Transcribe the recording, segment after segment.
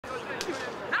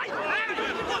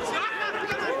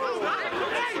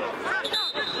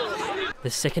The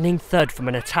sickening thud from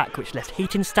an attack which left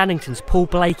Heaton Stannington's Paul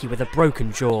Blakey with a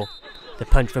broken jaw. The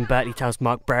punch from Berkeley Town's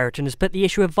Mark Brereton has put the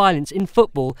issue of violence in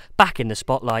football back in the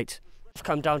spotlight. We've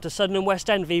come down to Sunderland West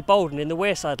End v Bolton in the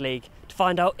Wearside League to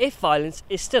find out if violence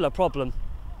is still a problem.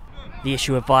 The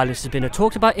issue of violence has been a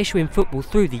talked about issue in football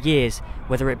through the years,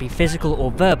 whether it be physical or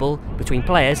verbal, between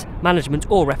players, management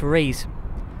or referees.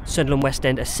 Sunderland West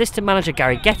End assistant manager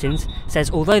Gary Gettins says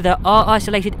although there are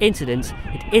isolated incidents,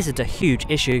 it isn't a huge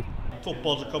issue.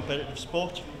 Football's a competitive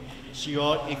sport,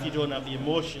 so if you don't have the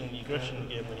emotion and the aggression in the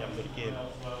game, then you haven't got a game.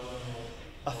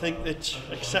 I think that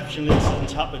exceptional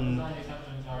incidents happen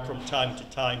from time to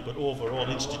time, but overall,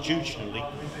 institutionally,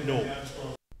 no.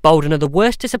 Bolton are the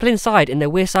worst disciplined side in their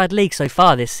Wearside League so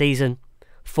far this season.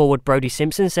 Forward Brodie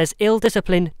Simpson says ill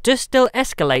discipline does still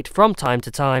escalate from time to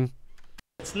time.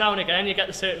 It's now and again you get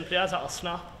the certain players that'll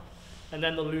snap and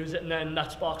then they'll lose it, and then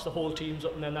that sparks the whole teams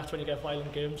up, and then that's when you get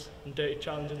violent games and dirty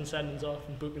challenges and sendings off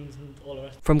and bookings and all the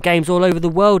rest. From games all over the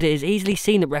world, it is easily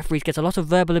seen that referees get a lot of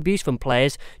verbal abuse from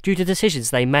players due to decisions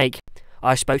they make.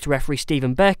 I spoke to referee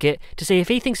Stephen Burkett to see if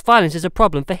he thinks violence is a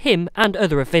problem for him and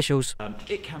other officials.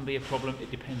 It can be a problem. It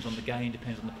depends on the game,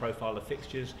 depends on the profile of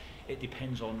fixtures, it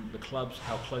depends on the clubs,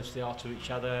 how close they are to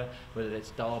each other, whether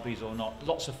it's derbies or not.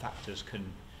 Lots of factors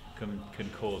can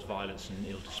cause violence and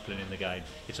ill discipline in the game.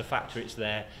 It's a factor, it's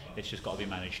there, it's just got to be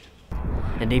managed.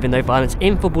 And even though violence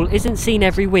in football isn't seen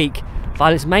every week,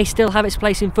 violence may still have its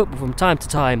place in football from time to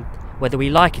time, whether we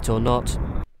like it or not.